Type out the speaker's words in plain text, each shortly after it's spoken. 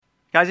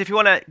Guys, if you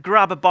want to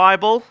grab a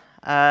Bible,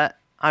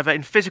 either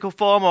in physical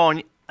form or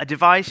on a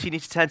device, you need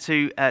to turn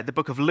to the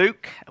book of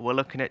Luke. We're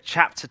looking at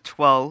chapter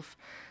 12,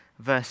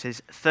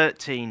 verses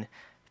 13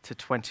 to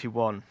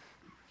 21.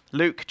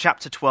 Luke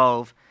chapter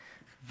 12,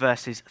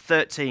 verses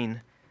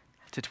 13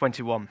 to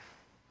 21.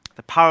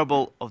 The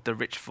parable of the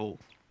rich fool.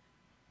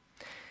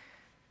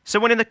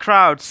 Someone in the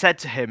crowd said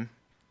to him,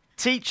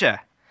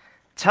 "Teacher,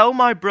 tell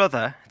my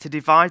brother to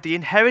divide the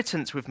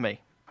inheritance with me."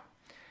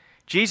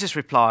 Jesus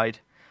replied,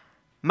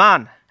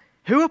 "Man,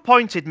 who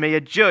appointed me a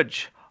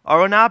judge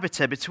or an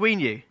arbiter between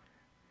you?"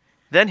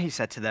 Then he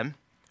said to them,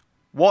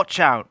 "Watch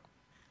out.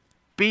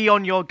 Be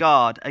on your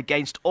guard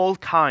against all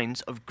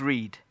kinds of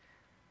greed.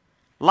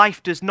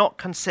 Life does not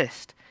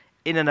consist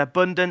in an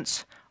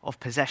abundance of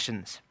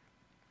possessions."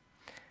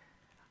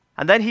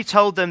 And then he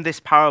told them this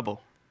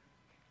parable.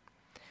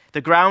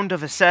 The ground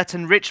of a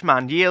certain rich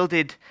man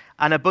yielded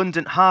an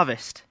abundant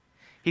harvest.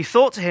 He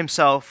thought to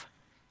himself,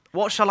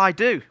 "What shall I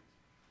do?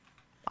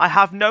 I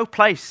have no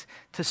place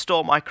to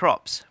store my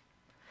crops."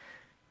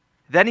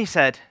 Then he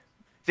said,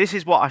 "This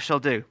is what I shall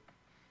do.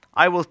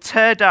 I will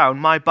tear down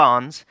my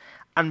barns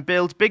and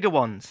build bigger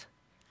ones,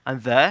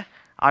 and there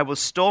I will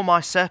store my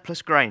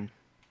surplus grain.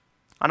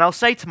 And I'll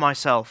say to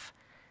myself,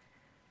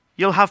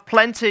 you'll have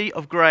plenty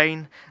of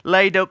grain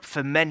laid up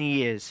for many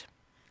years.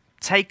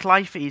 Take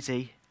life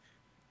easy,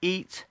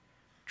 eat,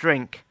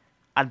 drink,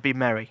 and be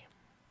merry."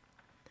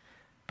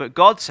 But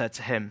God said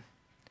to him,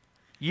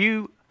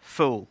 "You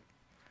fool,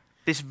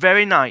 this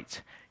very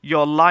night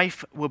your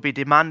life will be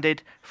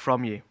demanded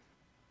from you.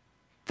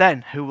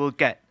 Then who will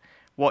get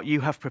what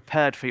you have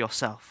prepared for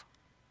yourself?"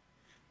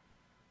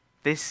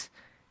 This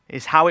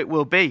is how it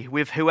will be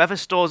with whoever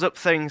stores up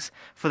things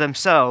for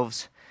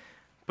themselves,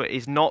 but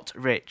is not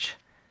rich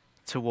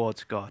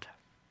towards God.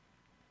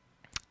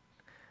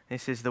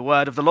 This is the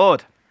word of the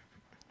Lord.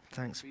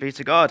 Thanks be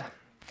to God.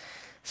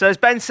 So as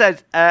Ben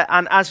said,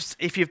 and as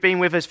if you've been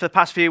with us for the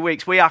past few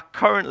weeks, we are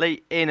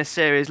currently in a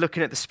series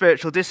looking at the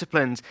spiritual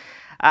disciplines.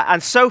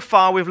 And so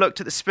far we've looked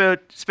at the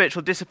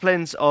spiritual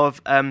disciplines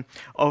of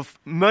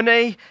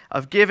money,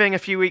 of giving a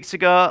few weeks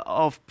ago,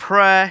 of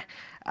prayer.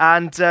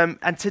 And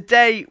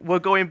today we're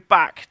going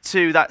back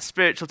to that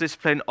spiritual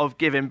discipline of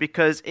giving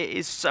because it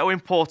is so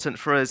important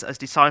for us as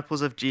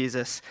disciples of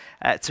Jesus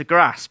to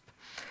grasp.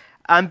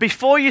 And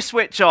before you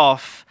switch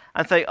off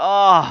and think,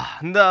 "Oh,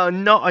 no,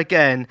 not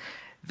again,"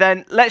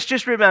 then let's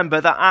just remember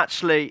that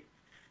actually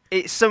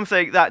it's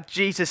something that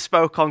Jesus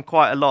spoke on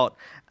quite a lot.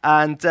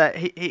 And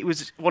it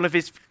was one of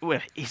his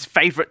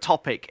favourite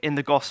topic in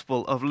the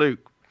Gospel of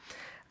Luke.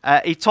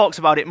 He talks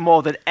about it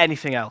more than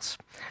anything else.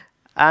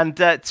 And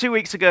 2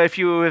 weeks ago, if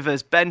you were with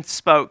us, Ben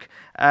spoke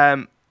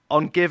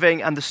on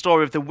giving and the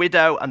story of the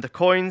widow and the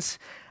coins.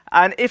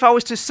 And if I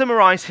was to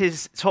summarize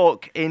his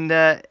talk in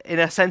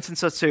a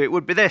sentence or two, it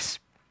would be this.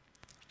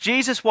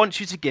 Jesus wants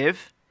you to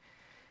give,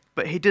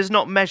 but he does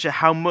not measure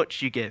how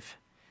much you give,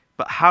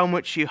 but how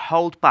much you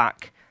hold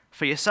back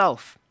for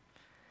yourself.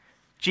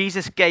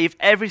 Jesus gave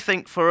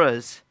everything for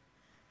us.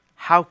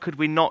 How could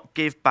we not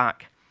give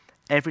back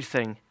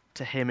everything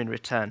to him in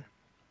return?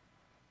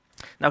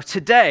 Now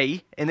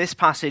today, in this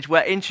passage,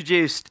 we're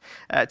introduced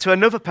to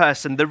another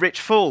person, the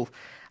rich fool,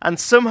 and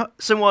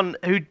someone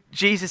who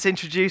Jesus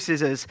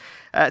introduces us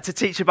to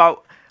teach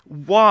about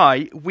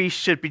why we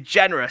should be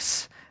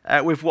generous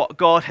with what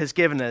God has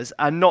given us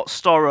and not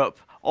store up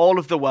all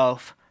of the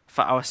wealth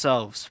for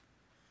ourselves.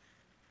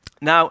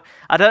 Now,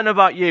 I don't know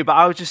about you, but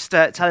I was just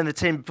telling the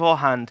team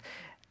beforehand,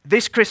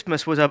 this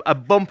Christmas was a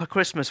bumper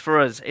Christmas for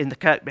us in the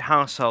Kirkby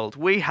household.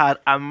 We had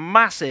a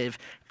massive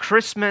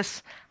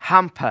Christmas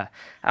hamper,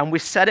 and we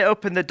set it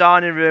up in the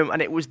dining room,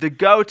 and it was the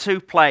go-to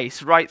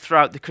place right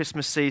throughout the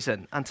Christmas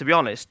season. And to be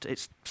honest,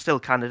 it still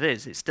kind of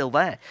is. It's still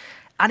there.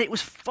 And it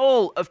was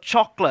full of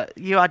chocolate.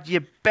 You had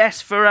your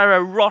best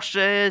Ferrero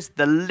Rochers,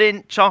 the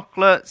Lindt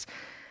chocolates,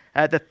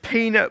 the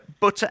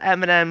peanut butter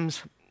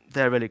M&Ms.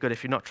 They're really good.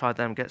 If you've not tried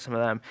them, get some of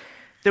them.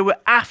 There were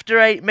After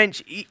Eight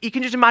mints. You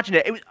can just imagine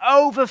it. It was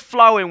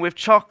overflowing with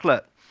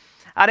chocolate.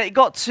 And it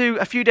got to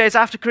a few days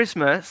after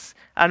Christmas,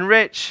 and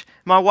Rich,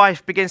 my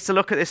wife, begins to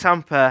look at this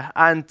hamper,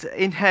 and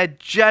in her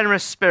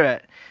generous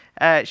spirit,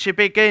 she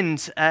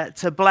begins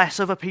to bless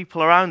other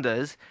people around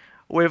us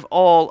with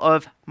all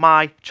of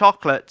my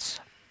chocolates.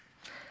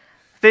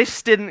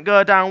 This didn't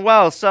go down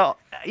well. So,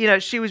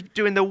 she was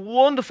doing the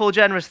wonderful,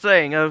 generous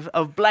thing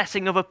of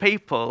blessing other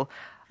people,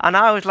 and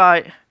I was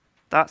like,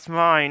 "That's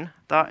mine.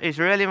 That is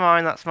really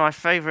mine. That's my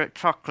favourite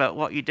chocolate.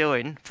 What are you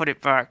doing? Put it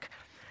back."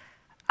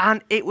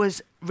 And it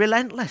was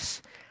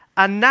relentless.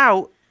 And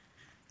now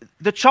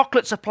the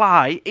chocolate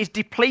supply is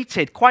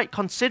depleted quite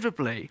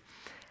considerably.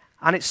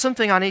 And it's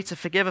something I need to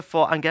forgive her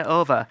for and get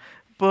over.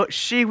 But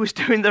she was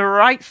doing the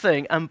right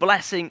thing and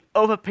blessing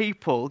other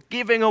people,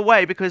 giving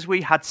away because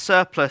we had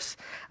surplus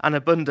and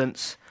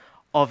abundance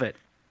of it.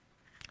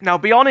 Now,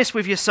 be honest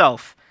with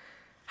yourself.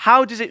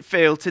 How does it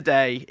feel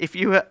today if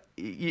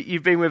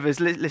you've been with us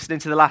listening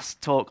to the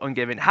last talk on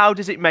giving? How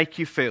does it make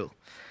you feel?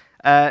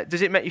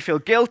 Does it make you feel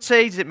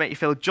guilty? Does it make you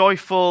feel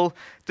joyful?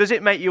 Does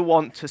it make you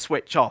want to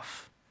switch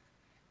off?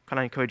 Can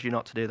I encourage you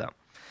not to do that?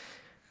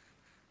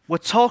 we're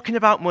talking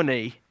about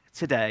money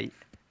today,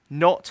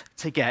 not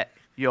to get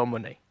your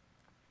money.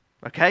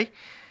 Okay?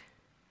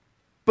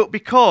 But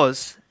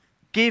because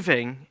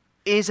giving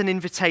is an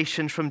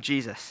invitation from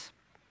Jesus,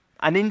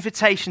 an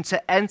invitation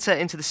to enter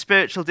into the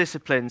spiritual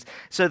disciplines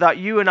so that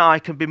you and I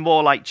can be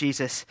more like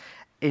Jesus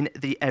in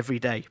the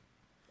everyday.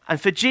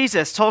 And for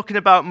Jesus, talking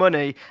about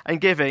money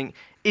and giving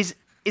is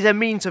a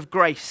means of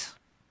grace.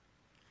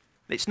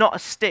 It's not a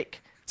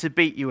stick to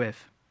beat you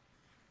with.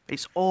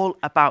 It's all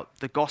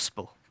about the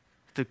gospel,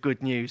 the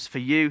good news for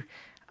you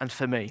and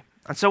for me.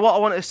 And so what I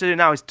want us to do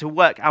now is to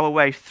work our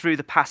way through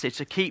the passage,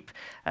 to keep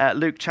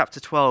Luke chapter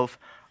 12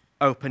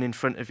 open in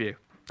front of you.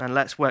 And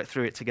let's work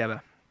through it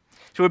together.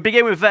 So we'll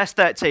begin with verse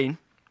 13.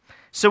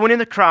 Someone in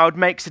the crowd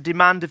makes a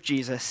demand of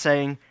Jesus,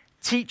 saying,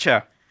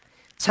 "Teacher,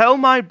 tell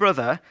my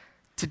brother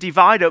to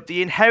divide up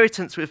the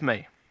inheritance with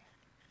me."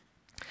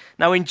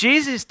 Now in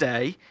Jesus'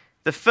 day,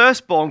 the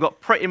firstborn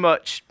got pretty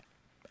much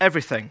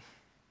everything.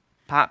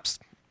 Perhaps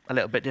a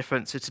little bit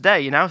different to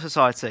today in our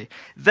society.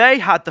 They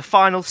had the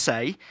final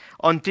say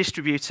on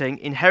distributing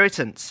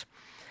inheritance.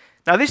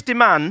 Now this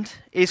demand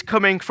is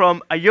coming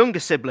from a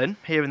younger sibling,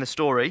 here in the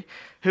story,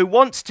 who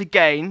wants to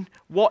gain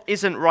what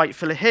isn't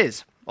rightfully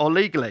his, or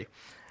legally.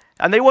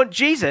 And they want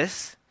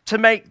Jesus to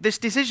make this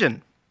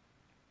decision.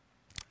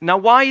 Now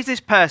why is this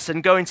person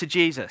going to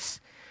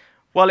Jesus?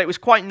 Well, it was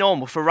quite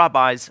normal for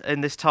rabbis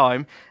in this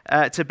time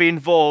to be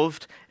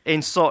involved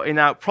in sorting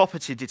out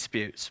property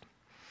disputes.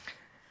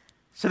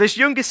 So this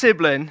younger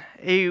sibling,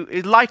 he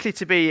is likely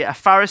to be a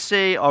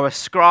Pharisee or a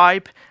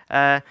scribe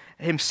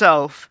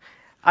himself,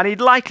 and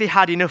he'd likely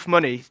had enough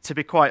money, to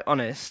be quite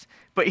honest,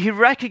 but he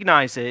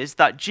recognizes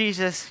that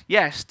Jesus,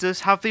 yes,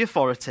 does have the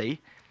authority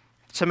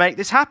to make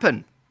this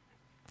happen.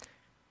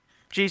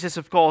 Jesus,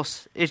 of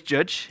course, is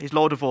judge, is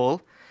Lord of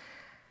all.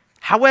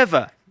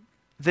 However,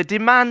 the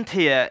demand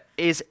here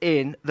is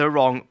in the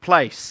wrong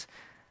place.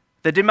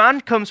 The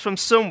demand comes from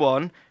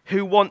someone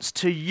who wants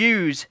to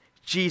use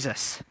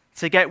Jesus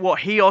to get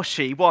what he or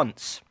she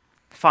wants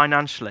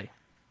financially.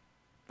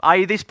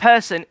 I.e., this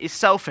person is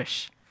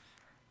selfish.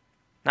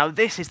 Now,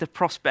 this is the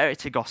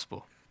prosperity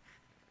gospel.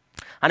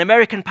 An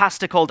American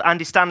pastor called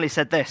Andy Stanley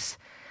said this: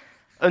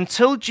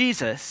 "Until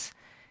Jesus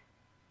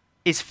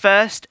is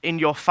first in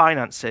your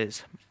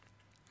finances,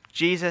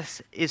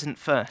 Jesus isn't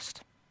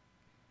first.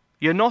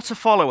 You're not a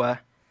follower,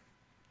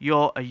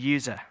 you're a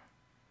user."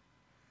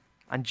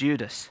 And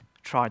Judas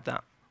tried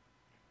that.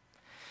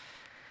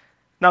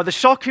 Now, the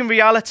shocking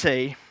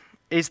reality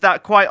is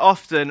that quite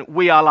often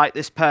we are like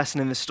this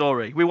person in the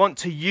story. We want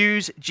to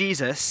use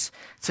Jesus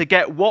to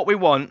get what we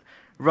want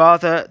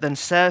rather than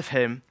serve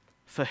him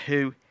for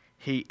who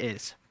he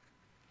is.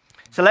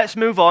 So let's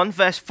move on.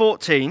 Verse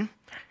 14.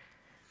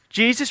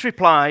 Jesus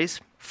replies,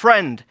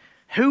 "Friend,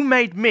 who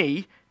made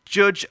me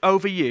judge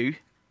over you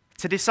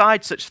to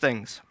decide such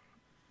things?"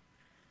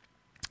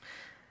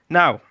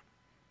 Now,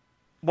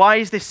 why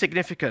is this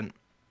significant?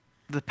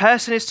 The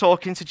person is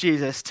talking to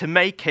Jesus to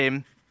make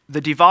him the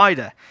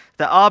divider,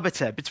 the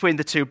arbiter between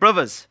the two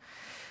brothers.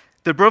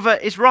 The brother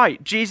is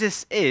right.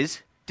 Jesus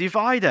is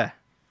divider,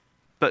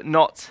 but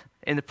not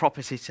in the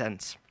property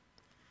sense,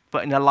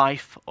 but in a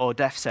life or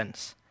death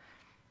sense.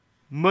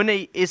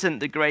 Money isn't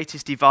the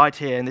greatest divide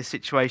here in this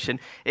situation.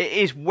 It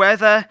is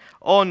whether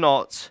or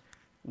not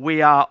we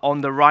are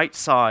on the right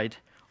side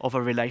of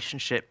a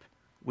relationship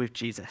with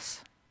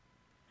Jesus.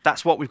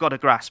 That's what we've got to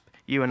grasp,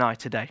 you and I,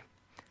 today.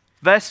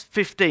 Verse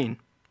 15,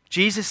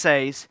 Jesus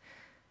says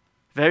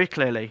very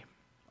clearly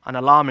and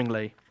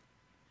alarmingly,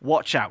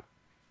 watch out.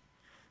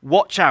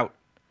 Watch out.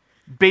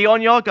 Be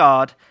on your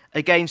guard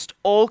against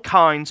all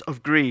kinds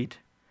of greed.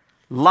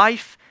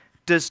 Life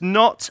does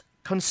not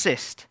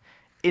consist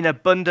in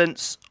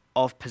abundance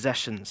of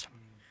possessions.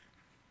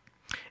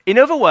 In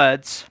other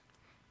words,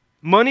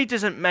 money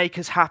doesn't make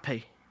us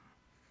happy.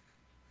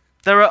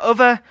 There are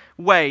other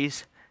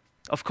ways,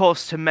 of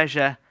course, to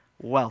measure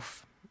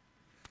wealth.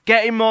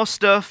 Getting more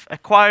stuff,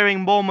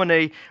 acquiring more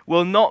money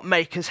will not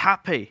make us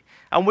happy.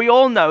 And we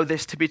all know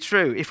this to be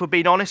true, if we're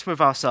being honest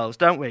with ourselves,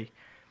 don't we?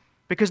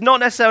 Because not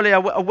necessarily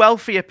are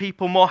wealthier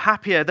people more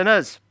happier than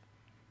us.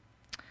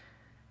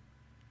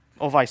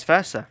 Or vice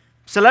versa.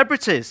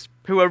 Celebrities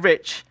who are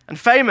rich and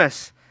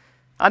famous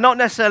are not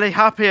necessarily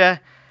happier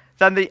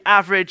than the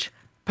average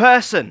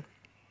person.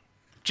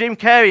 Jim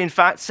Carrey, in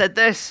fact, said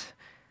this: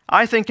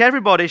 "I think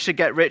everybody should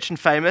get rich and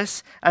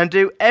famous and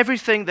do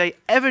everything they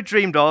ever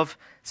dreamed of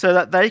so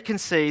that they can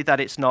see that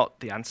it's not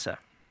the answer."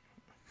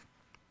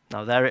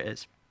 Now there it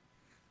is.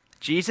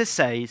 Jesus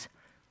says,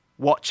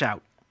 watch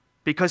out,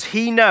 because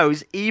he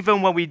knows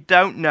even when we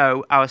don't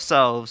know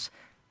ourselves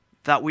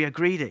that we are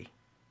greedy.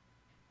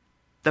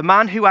 The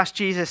man who asked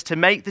Jesus to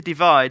make the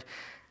divide,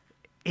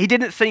 he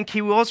didn't think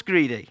he was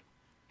greedy.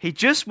 He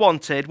just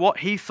wanted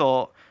what he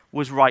thought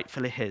was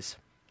rightfully his,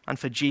 and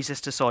for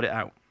Jesus to sort it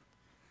out.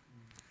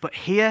 But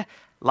here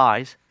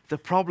lies the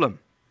problem.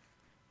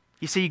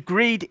 You see,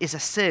 greed is a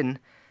sin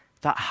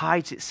that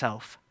hides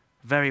itself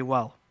very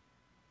well.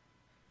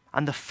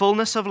 And the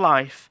fullness of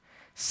life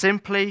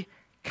simply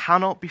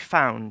cannot be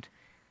found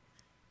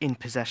in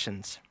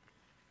possessions.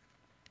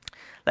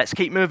 Let's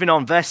keep moving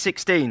on. Verse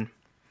 16.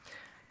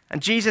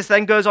 And Jesus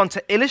then goes on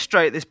to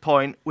illustrate this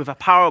point with a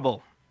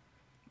parable.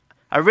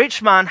 A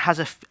rich man has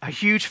a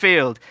huge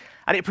field,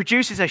 and it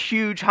produces a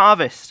huge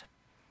harvest.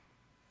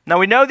 Now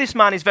we know this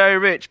man is very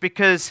rich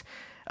because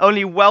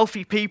only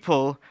wealthy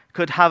people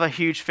could have a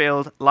huge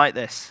field like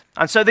this.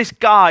 And so this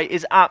guy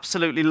is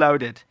absolutely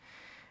loaded.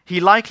 He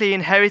likely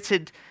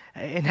inherited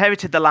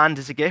the land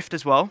as a gift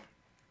as well.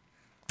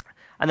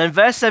 And then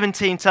verse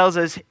 17 tells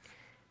us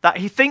that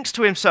he thinks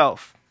to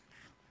himself,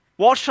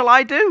 what shall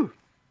I do?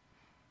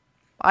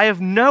 I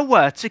have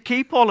nowhere to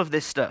keep all of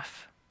this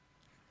stuff.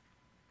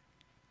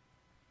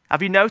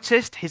 Have you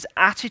noticed his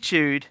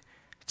attitude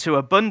to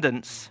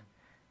abundance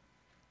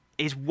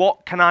is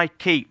what can I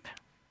keep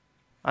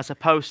as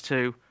opposed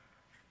to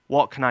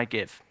what can I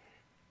give?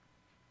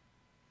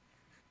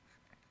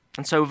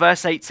 And so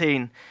verse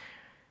 18,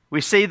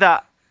 we see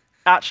that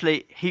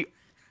actually he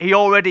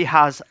already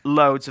has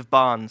loads of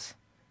barns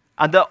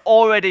and they're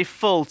already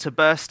full to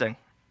bursting.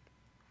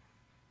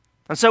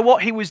 And so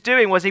what he was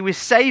doing was he was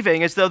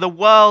saving as though the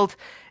world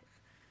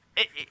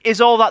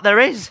is all that there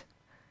is.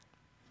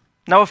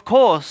 Now, of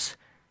course,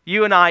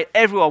 you and I,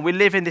 everyone, we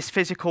live in this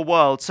physical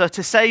world. So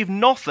to save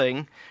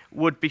nothing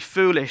would be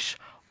foolish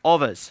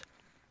of us.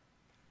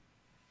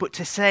 But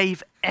to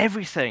save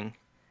everything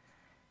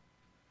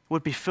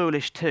would be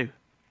foolish too.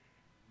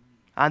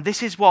 And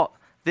this is what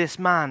this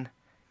man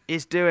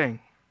is doing.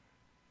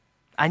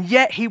 And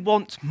yet he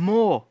wants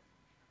more.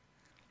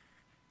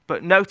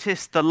 But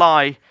notice the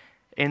lie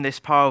in this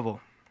parable.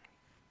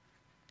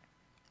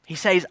 He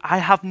says, I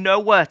have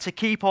nowhere to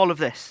keep all of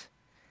this.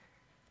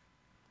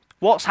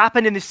 What's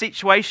happened in this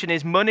situation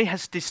is money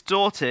has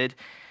distorted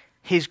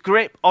his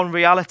grip on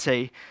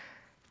reality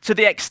to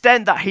the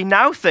extent that he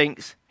now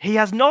thinks he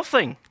has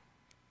nothing,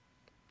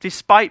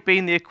 despite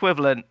being the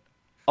equivalent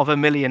of a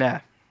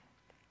millionaire.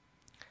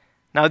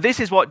 Now, this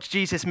is what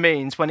Jesus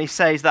means when he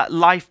says that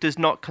life does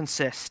not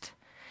consist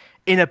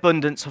in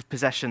abundance of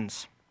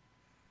possessions.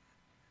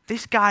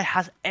 This guy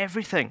has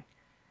everything.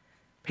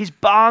 His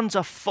barns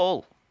are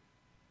full,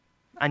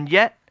 and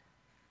yet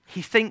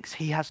he thinks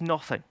he has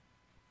nothing.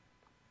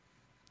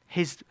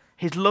 His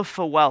love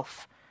for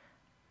wealth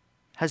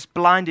has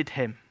blinded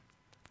him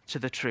to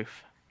the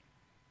truth.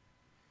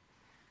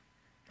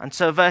 And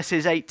so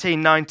verses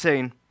 18,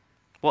 19,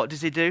 what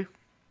does he do?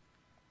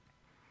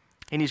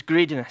 In his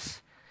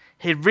greediness,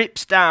 he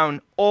rips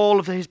down all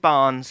of his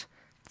barns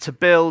to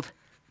build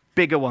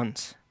bigger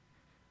ones,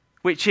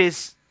 which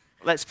is,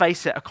 let's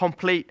face it, a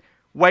complete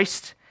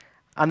waste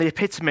and the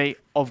epitome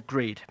of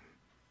greed.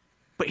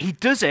 But he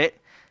does it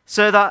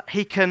so that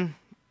he can,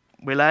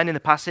 we learn in the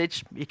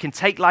passage, he can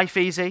take life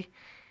easy,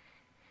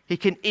 he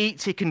can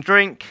eat, he can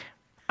drink,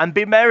 and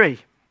be merry.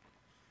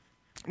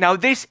 Now,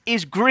 this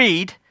is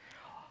greed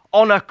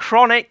on a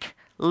chronic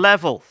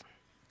level.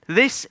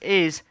 This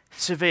is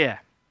severe.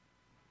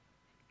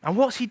 And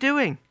what's he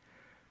doing?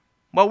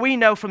 Well, we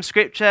know from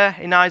Scripture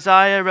in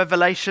Isaiah,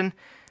 Revelation,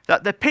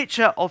 that the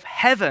picture of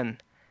heaven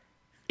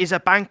is a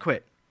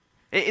banquet.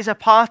 It is a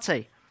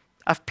party,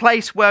 a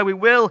place where we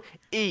will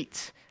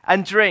eat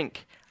and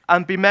drink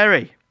and be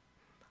merry.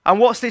 And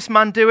what's this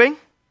man doing?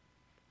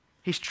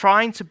 He's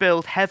trying to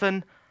build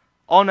heaven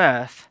on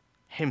earth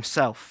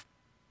himself,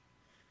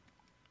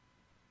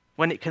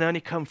 when it can only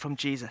come from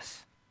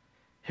Jesus,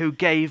 who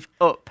gave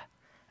up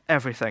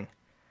everything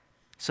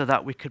so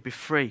that we could be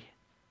free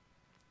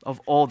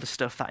of all the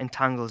stuff that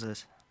entangles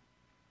us.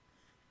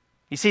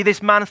 You see,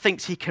 this man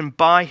thinks he can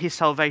buy his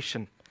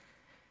salvation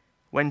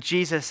when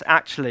Jesus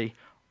actually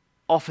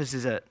offers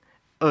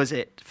us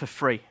it for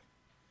free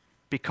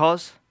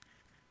because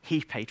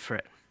he paid for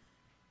it.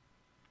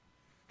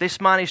 This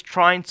man is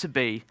trying to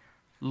be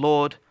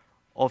Lord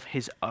of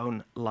his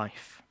own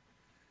life.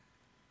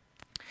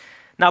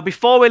 Now,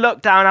 before we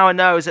look down our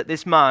nose at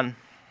this man,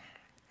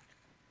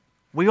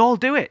 we all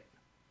do it.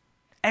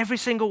 Every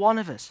single one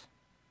of us.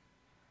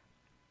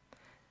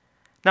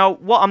 Now,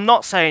 what I'm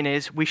not saying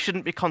is we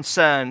shouldn't be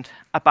concerned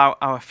about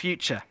our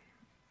future.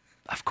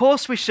 Of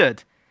course we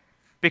should,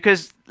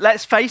 because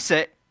let's face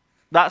it,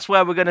 that's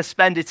where we're going to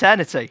spend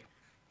eternity.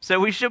 So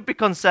we should be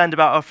concerned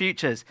about our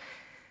futures.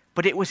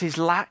 But it was his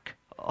lack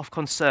of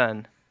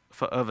concern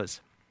for others.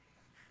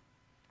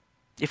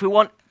 If we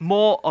want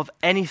more of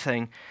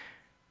anything,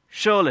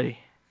 surely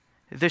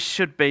this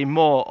should be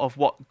more of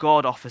what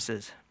God offers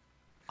us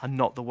and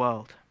not the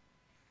world.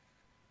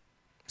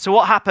 So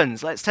what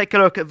happens? Let's take a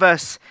look at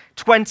verse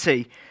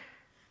 20.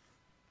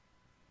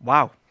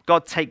 Wow,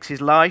 God takes his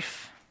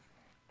life,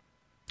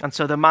 and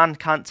so the man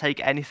can't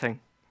take anything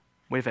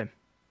with him.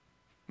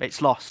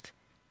 It's lost.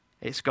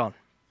 It's gone.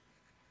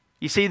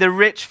 You see, the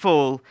rich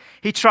fool,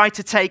 he tried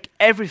to take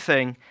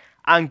everything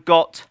and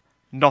got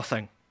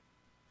nothing.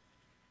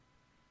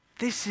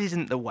 This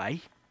isn't the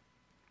way.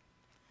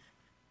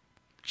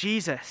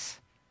 Jesus,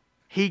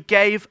 he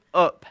gave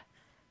up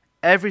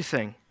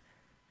everything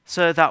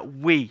so that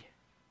we,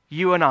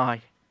 you and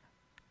I,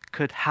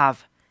 could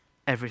have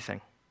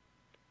everything.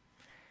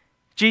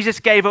 Jesus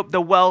gave up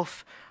the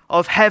wealth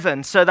of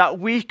heaven so that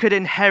we could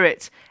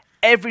inherit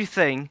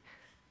everything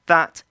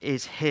that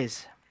is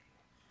his.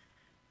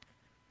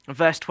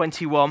 Verse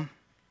 21,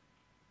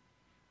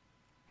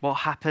 what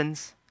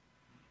happens?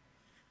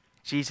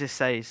 Jesus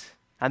says,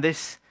 and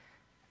this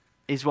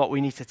is what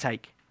we need to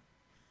take.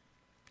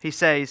 He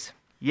says,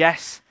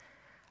 yes,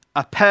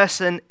 a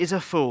person is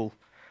a fool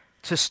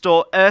to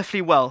store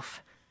earthly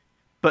wealth,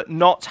 but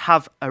not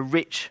have a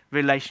rich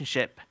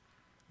relationship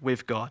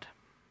with God.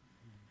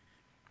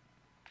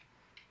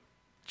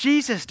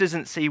 Jesus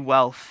doesn't see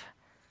wealth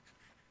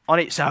on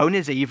its own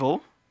as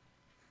evil.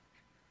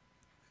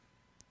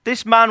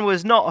 This man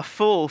was not a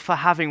fool for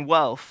having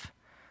wealth.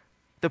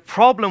 The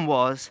problem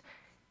was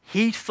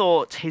he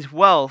thought his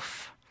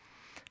wealth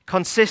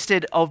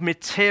consisted of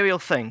material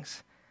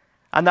things,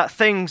 and that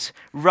things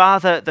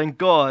rather than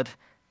God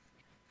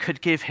could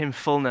give him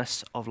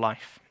fullness of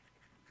life.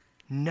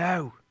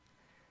 No.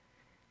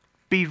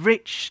 Be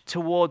rich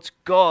towards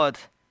God,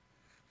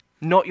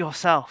 not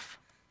yourself.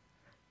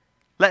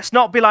 Let's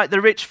not be like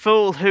the rich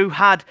fool who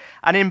had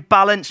an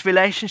imbalanced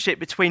relationship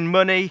between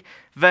money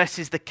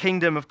versus the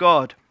kingdom of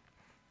God.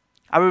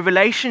 Our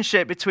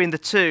relationship between the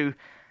two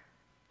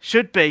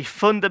should be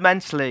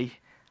fundamentally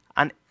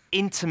and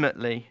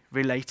intimately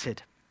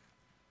related.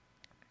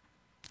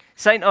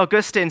 St.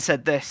 Augustine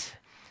said this.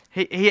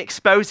 He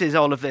exposes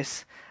all of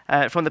this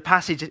from the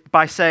passage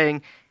by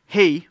saying,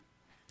 he,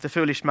 the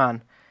foolish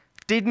man,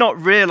 did not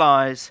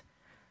realize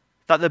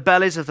that the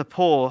bellies of the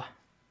poor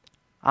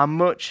are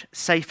much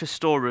safer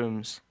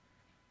storerooms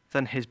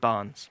than his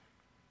barns.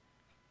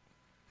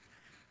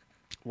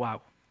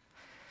 Wow.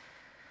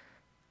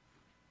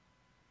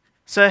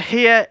 So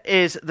here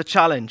is the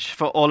challenge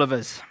for all of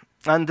us.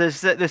 And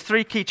there's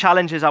three key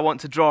challenges I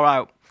want to draw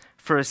out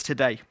for us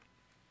today.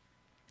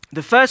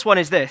 The first one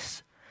is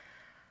this.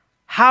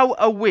 How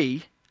are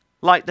we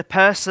like the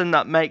person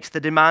that makes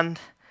the demand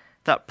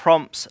that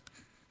prompts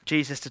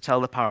Jesus to tell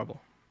the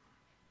parable?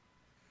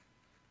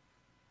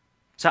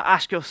 So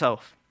ask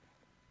yourself,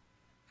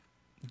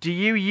 do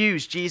you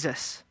use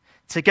Jesus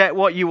to get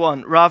what you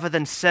want rather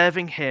than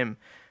serving him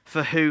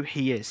for who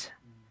he is?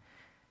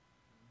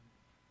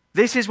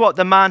 This is what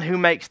the man who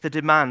makes the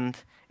demand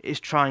is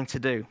trying to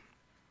do.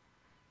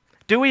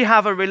 Do we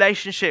have a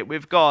relationship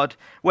with God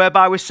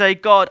whereby we say,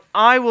 God,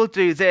 I will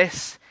do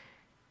this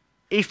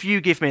if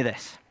you give me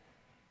this?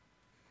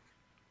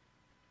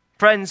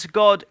 Friends,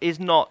 God is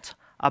not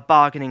a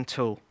bargaining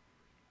tool.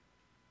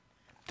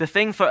 The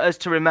thing for us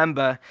to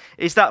remember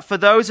is that for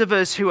those of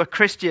us who are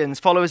Christians,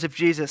 followers of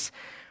Jesus,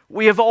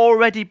 we have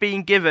already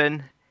been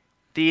given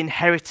the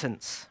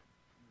inheritance.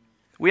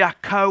 We are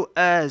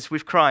co-heirs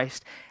with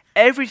Christ.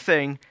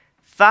 Everything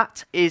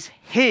that is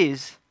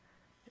his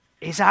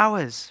is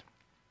ours.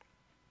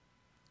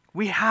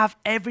 We have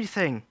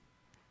everything.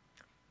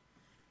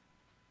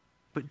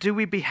 But do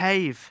we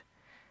behave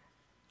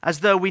as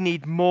though we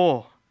need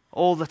more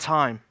all the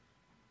time?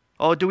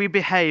 Or do we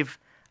behave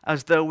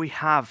as though we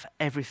have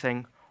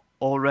everything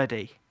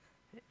already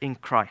in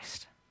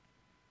Christ?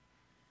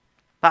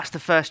 That's the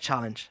first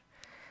challenge.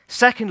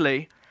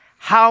 Secondly,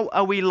 how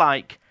are we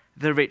like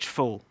the rich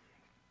fool?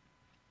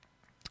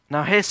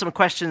 Now here's some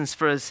questions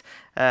for us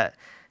to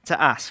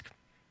ask.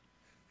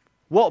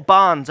 What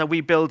barns are we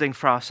building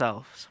for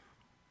ourselves?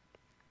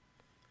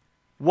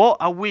 What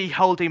are we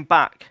holding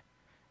back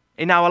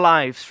in our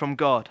lives from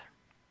God?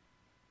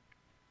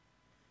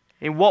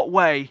 In what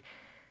way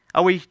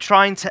are we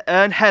trying to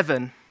earn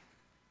heaven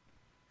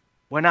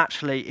when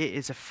actually it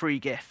is a free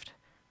gift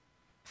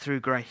through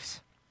grace?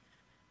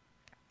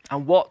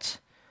 And what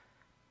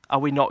are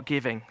we not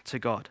giving to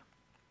God?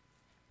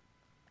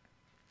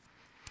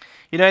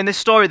 You know, in this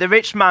story, the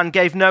rich man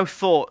gave no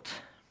thought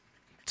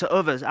to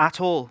others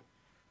at all,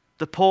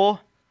 the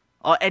poor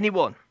or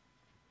anyone,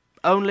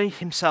 only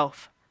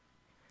himself.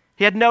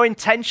 He had no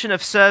intention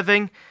of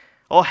serving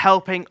or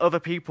helping other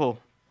people.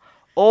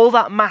 All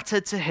that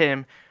mattered to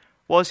him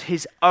was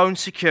his own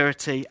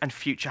security and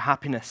future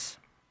happiness.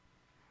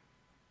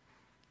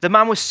 The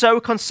man was so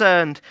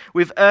concerned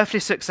with earthly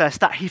success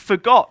that he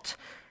forgot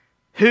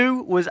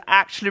who was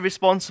actually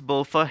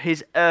responsible for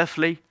his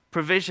earthly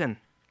provision: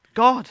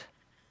 God.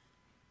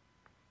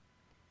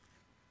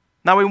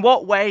 Now, in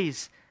what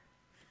ways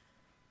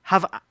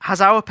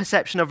has our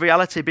perception of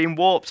reality been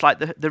warped like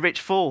the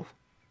rich fool?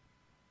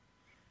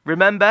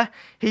 Remember,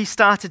 he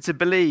started to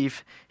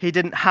believe he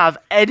didn't have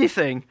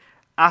anything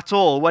at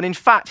all, when in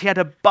fact he had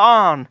a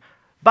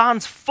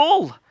barns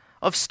full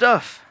of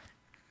stuff.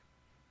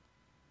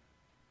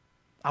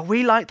 Are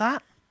we like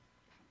that?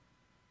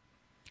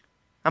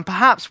 And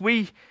perhaps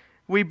we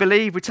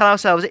tell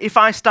ourselves, if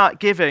I start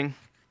giving,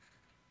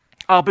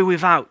 I'll be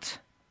without.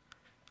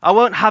 I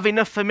won't have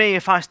enough for me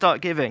if I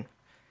start giving.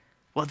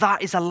 Well,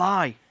 that is a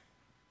lie.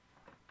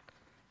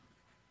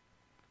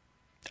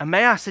 And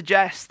may I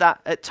suggest that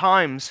at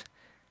times,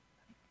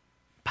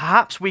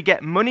 perhaps we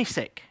get money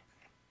sick.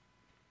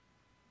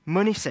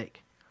 Money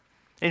sick.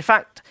 In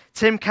fact,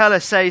 Tim Keller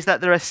says that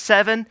there are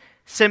 7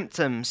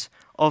 symptoms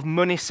of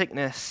money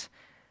sickness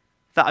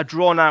that are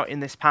drawn out in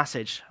this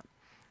passage.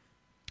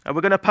 And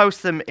we're going to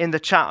post them in the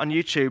chat on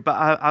YouTube, but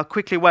I'll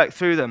quickly work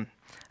through them.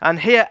 And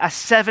here are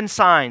 7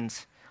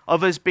 signs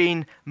of us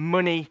being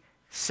money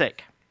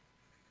sick.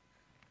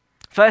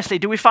 Firstly,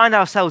 do we find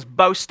ourselves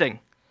boasting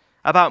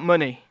about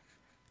money?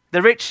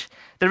 The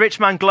rich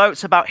man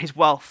gloats about his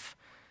wealth.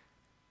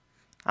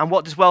 And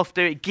what does wealth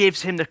do? It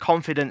gives him the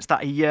confidence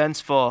that he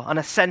yearns for and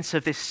a sense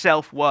of this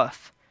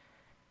self-worth.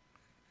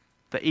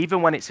 But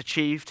even when it's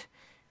achieved,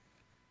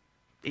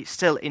 it's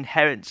still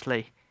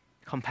inherently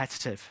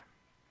competitive.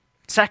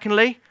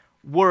 Secondly,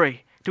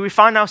 worry. Do we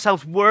find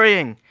ourselves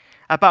worrying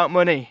about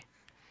money?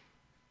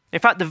 In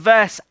fact, the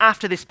verse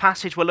after this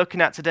passage we're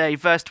looking at today,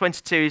 verse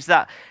 22, is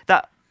that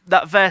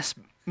verse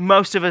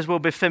most of us will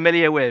be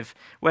familiar with,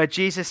 where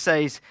Jesus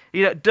says,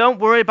 don't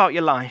worry about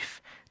your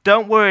life.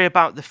 Don't worry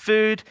about the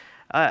food,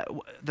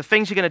 the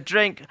things you're going to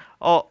drink,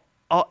 or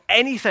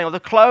anything, or the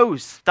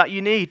clothes that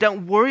you need.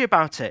 Don't worry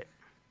about it.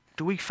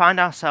 Do we find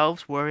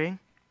ourselves worrying?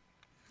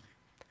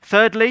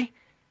 Thirdly,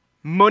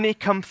 money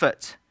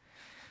comfort.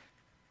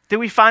 Do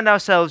we find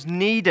ourselves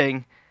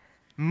needing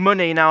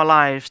money in our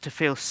lives to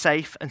feel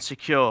safe and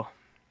secure?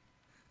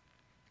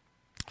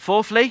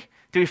 Fourthly,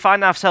 do we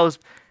find ourselves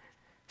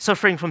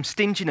suffering from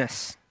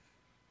stinginess?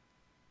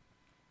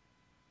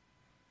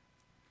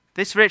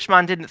 This rich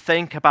man didn't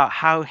think about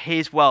how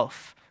his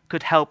wealth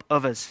could help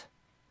others.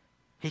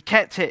 He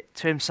kept it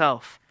to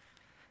himself.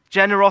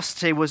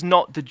 Generosity was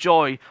not the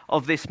joy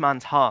of this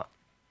man's heart.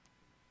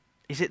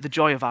 Is it the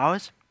joy of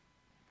ours?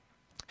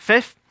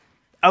 Fifth,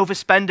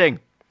 overspending.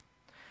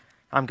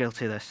 I'm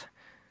guilty of this.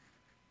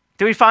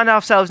 Do we find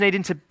ourselves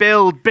needing to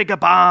build bigger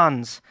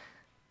barns?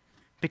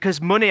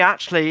 Because money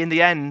actually, in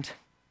the end,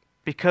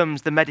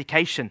 becomes the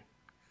medication.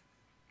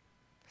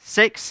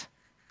 6,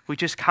 we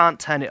just can't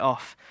turn it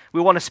off.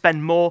 We want to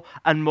spend more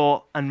and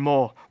more and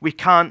more. We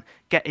can't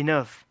get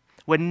enough.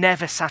 We're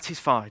never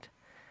satisfied.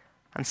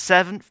 And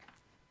 7th,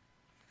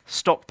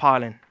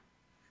 stockpiling.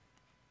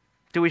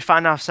 Do we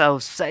find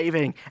ourselves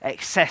saving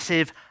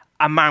excessive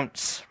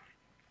amounts?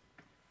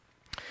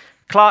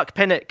 Clark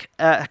Pinnock,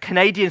 a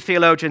Canadian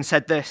theologian,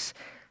 said this: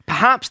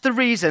 "Perhaps the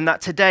reason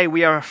that today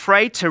we are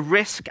afraid to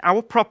risk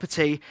our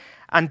property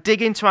and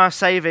dig into our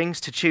savings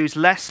to choose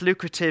less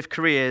lucrative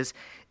careers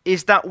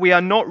is that we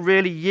are not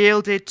really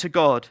yielded to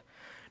God,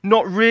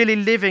 not really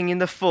living in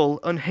the full,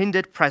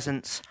 unhindered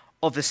presence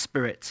of the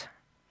Spirit.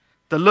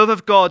 The love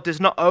of God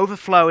does not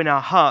overflow in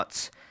our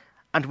hearts,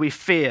 and we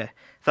fear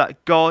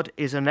that God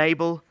is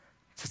unable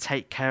to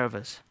take care of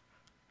us."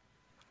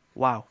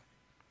 Wow.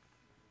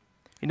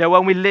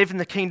 When we live in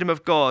the kingdom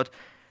of God,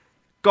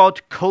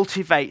 God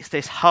cultivates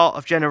this heart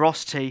of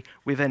generosity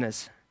within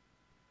us.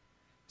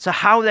 So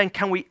how then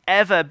can we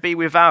ever be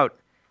without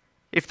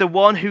if the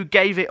one who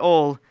gave it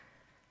all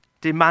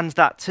demands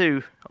that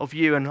too of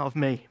you and of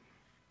me?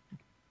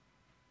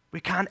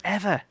 We can't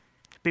ever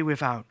be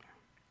without.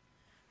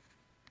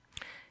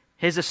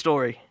 Here's a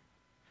story.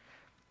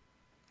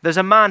 There's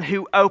a man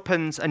who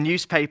opens a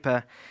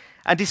newspaper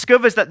and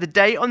discovers that the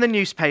date on the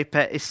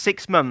newspaper is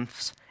 6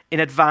 months in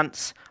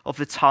advance of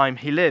the time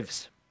he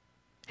lives.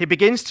 He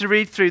begins to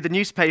read through the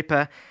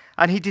newspaper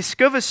and he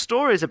discovers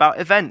stories about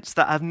events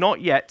that have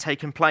not yet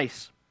taken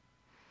place.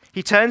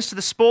 He turns to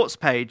the sports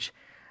page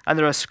and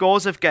there are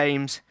scores of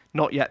games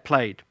not yet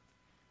played.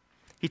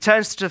 He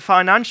turns to the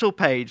financial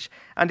page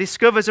and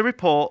discovers a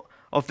report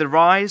of the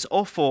rise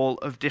or fall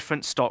of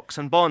different stocks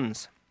and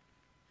bonds.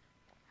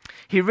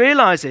 He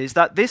realizes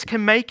that this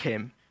can make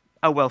him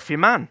a wealthy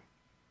man.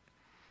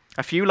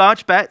 A few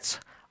large bets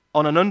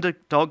on an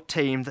underdog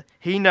team that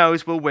he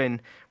knows will win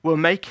will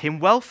make him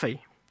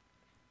wealthy.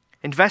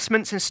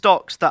 Investments in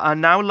stocks that are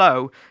now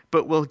low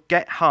but will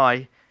get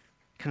high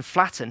can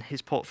flatten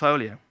his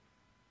portfolio.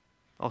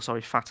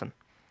 Fatten.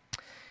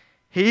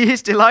 He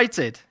is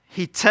delighted.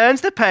 He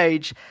turns the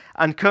page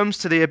and comes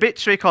to the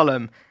obituary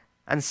column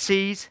and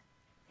sees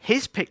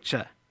his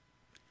picture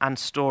and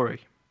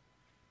story.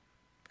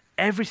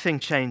 Everything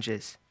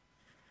changes.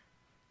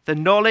 The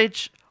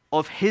knowledge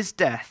of his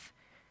death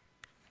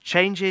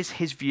changes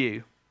his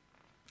view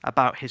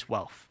about his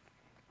wealth.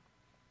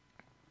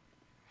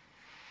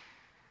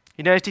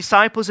 As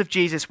disciples of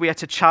Jesus, we are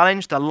to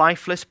challenge the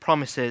lifeless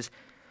promises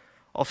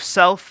of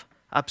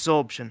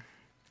self-absorption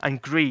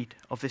and greed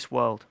of this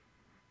world.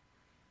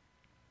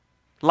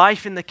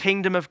 Life in the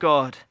kingdom of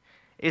God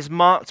is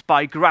marked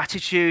by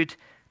gratitude,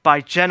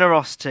 by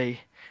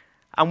generosity,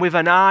 and with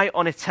an eye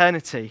on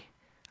eternity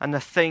and the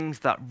things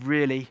that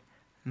really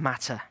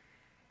matter.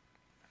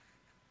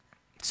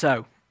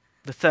 So,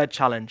 the third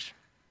challenge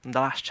and the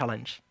last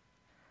challenge.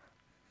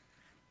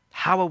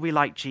 How are we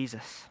like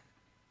Jesus?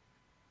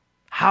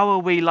 How are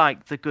we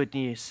like the good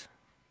news?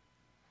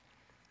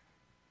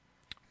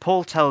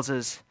 Paul tells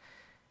us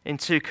in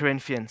 2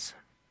 Corinthians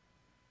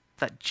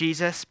that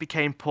Jesus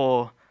became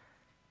poor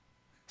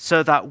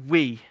so that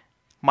we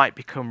might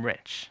become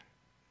rich.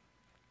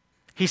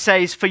 He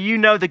says, "For you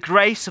know the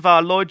grace of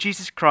our Lord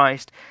Jesus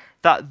Christ,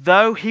 that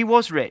though he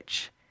was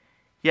rich,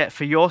 yet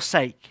for your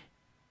sake,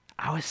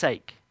 our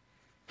sake,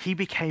 he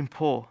became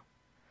poor,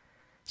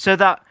 so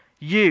that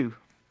you,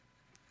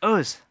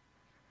 us,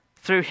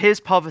 through his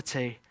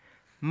poverty,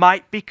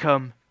 might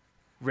become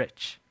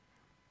rich."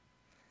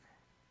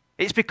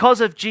 It's because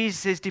of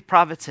Jesus'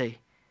 depravity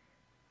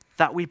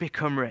that we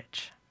become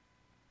rich.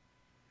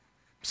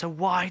 So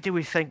why do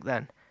we think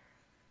then,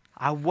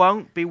 I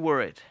won't be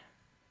worried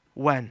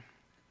when?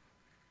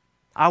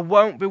 I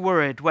won't be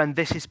worried when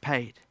this is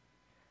paid.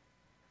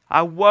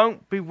 I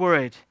won't be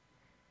worried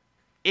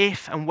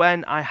if and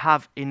when I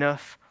have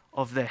enough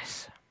of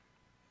this.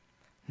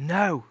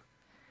 No,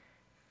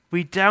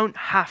 we don't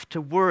have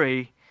to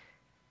worry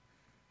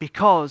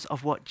because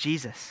of what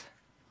Jesus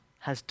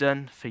has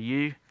done for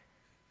you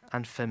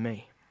and for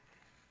me.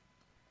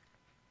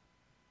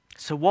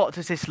 So what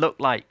does this look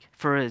like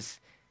for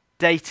us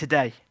day to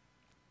day?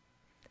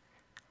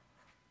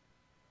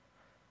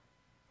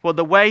 Well,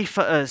 the way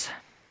for us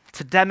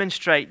to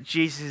demonstrate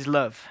Jesus'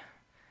 love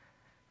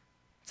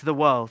to the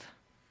world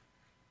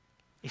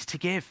is to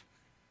give.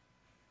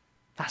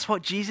 That's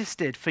what Jesus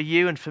did for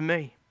you and for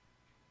me.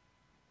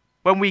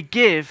 When we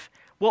give,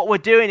 what we're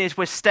doing is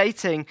we're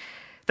stating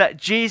that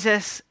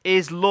Jesus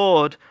is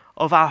Lord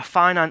of our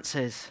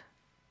finances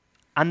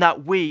and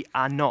that we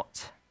are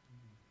not.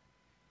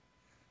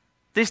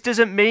 This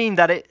doesn't mean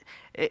that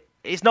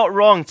it's not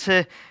wrong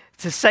to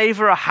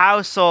savor a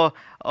house or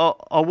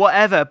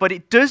whatever, but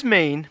it does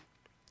mean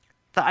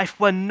that if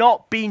we're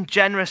not being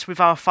generous with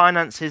our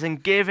finances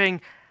and giving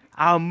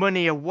our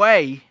money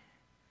away,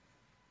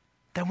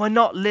 then we're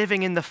not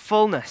living in the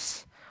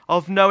fullness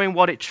of knowing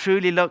what it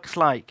truly looks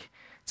like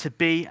to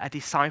be a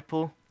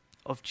disciple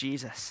of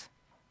Jesus.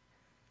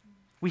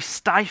 We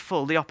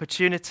stifle the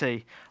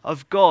opportunity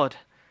of God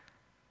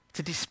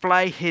to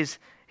display his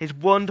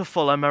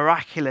wonderful and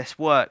miraculous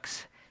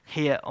works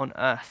here on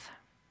earth.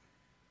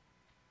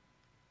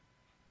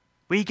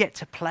 We get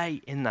to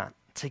play in that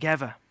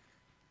together,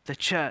 the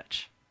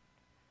church.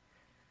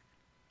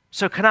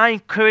 So can I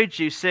encourage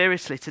you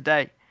seriously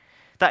today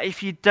that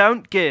if you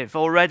don't give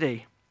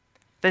already,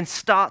 then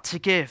start to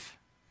give.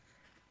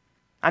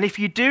 And if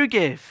you do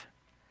give,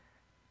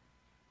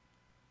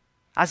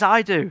 as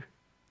I do,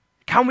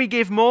 can we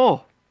give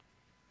more?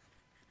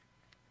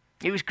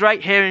 It was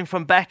great hearing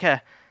from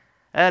Becca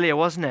earlier,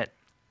 wasn't it?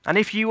 And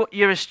if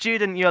you're a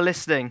student, you're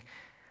listening,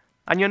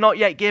 and you're not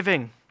yet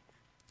giving,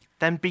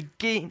 then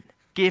begin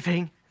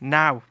giving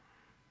now.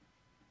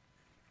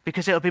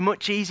 Because it'll be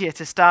much easier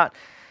to start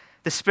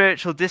the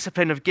spiritual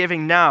discipline of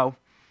giving now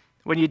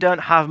when you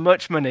don't have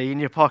much money in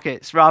your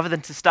pockets, rather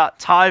than to start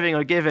tithing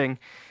or giving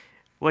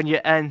when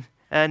you're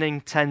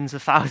earning tens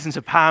of thousands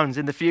of pounds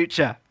in the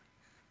future.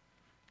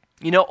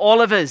 You know, all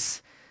of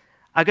us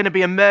are going to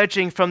be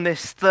emerging from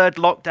this third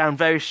lockdown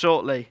very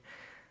shortly.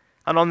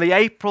 And on the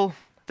April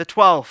the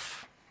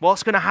 12th,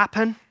 what's going to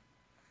happen?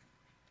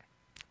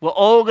 We're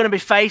all going to be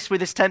faced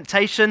with this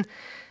temptation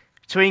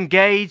to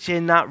engage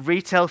in that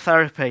retail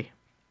therapy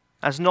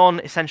as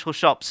non-essential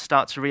shops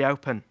start to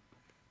reopen.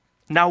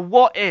 Now,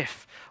 what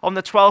if on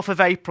the 12th of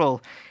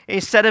April,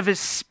 instead of us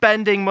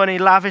spending money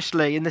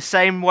lavishly in the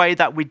same way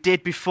that we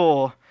did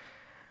before,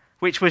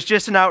 which was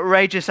just an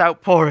outrageous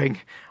outpouring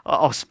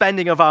or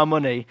spending of our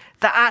money,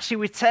 that actually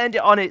we turned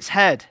it on its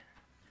head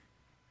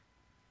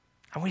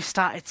and we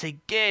started to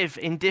give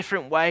in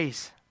different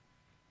ways?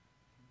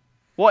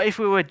 What if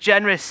we were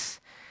generous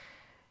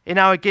in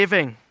our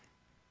giving,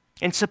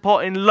 in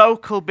supporting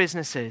local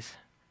businesses?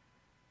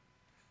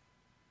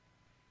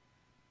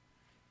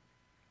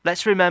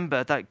 Let's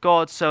remember that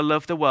God so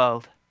loved the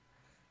world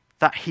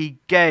that he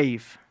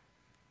gave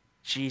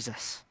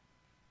Jesus.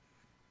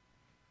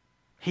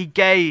 He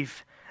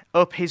gave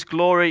up his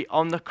glory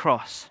on the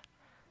cross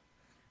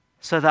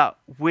so that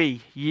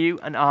we, you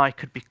and I,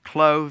 could be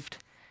clothed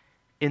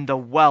in the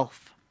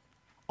wealth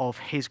of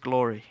his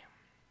glory.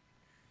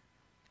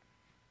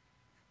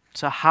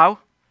 So how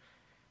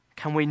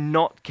can we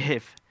not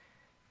give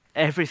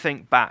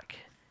everything back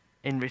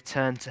in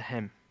return to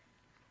him?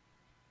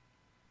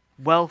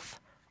 Wealth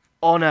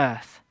on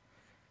earth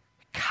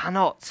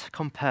cannot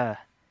compare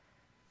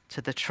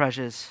to the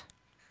treasures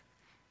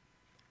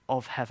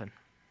of heaven.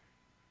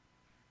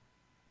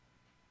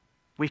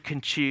 We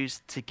can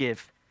choose to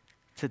give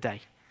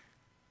today.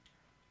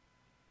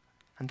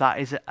 And that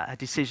is a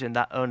decision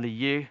that only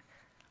you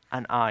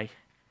and I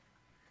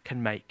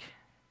can make.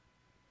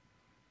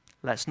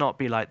 Let's not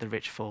be like the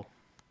rich fool.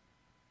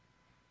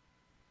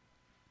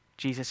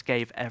 Jesus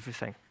gave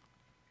everything.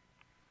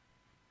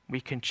 We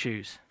can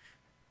choose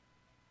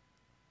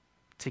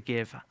to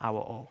give our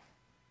all.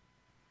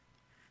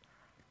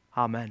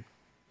 Amen.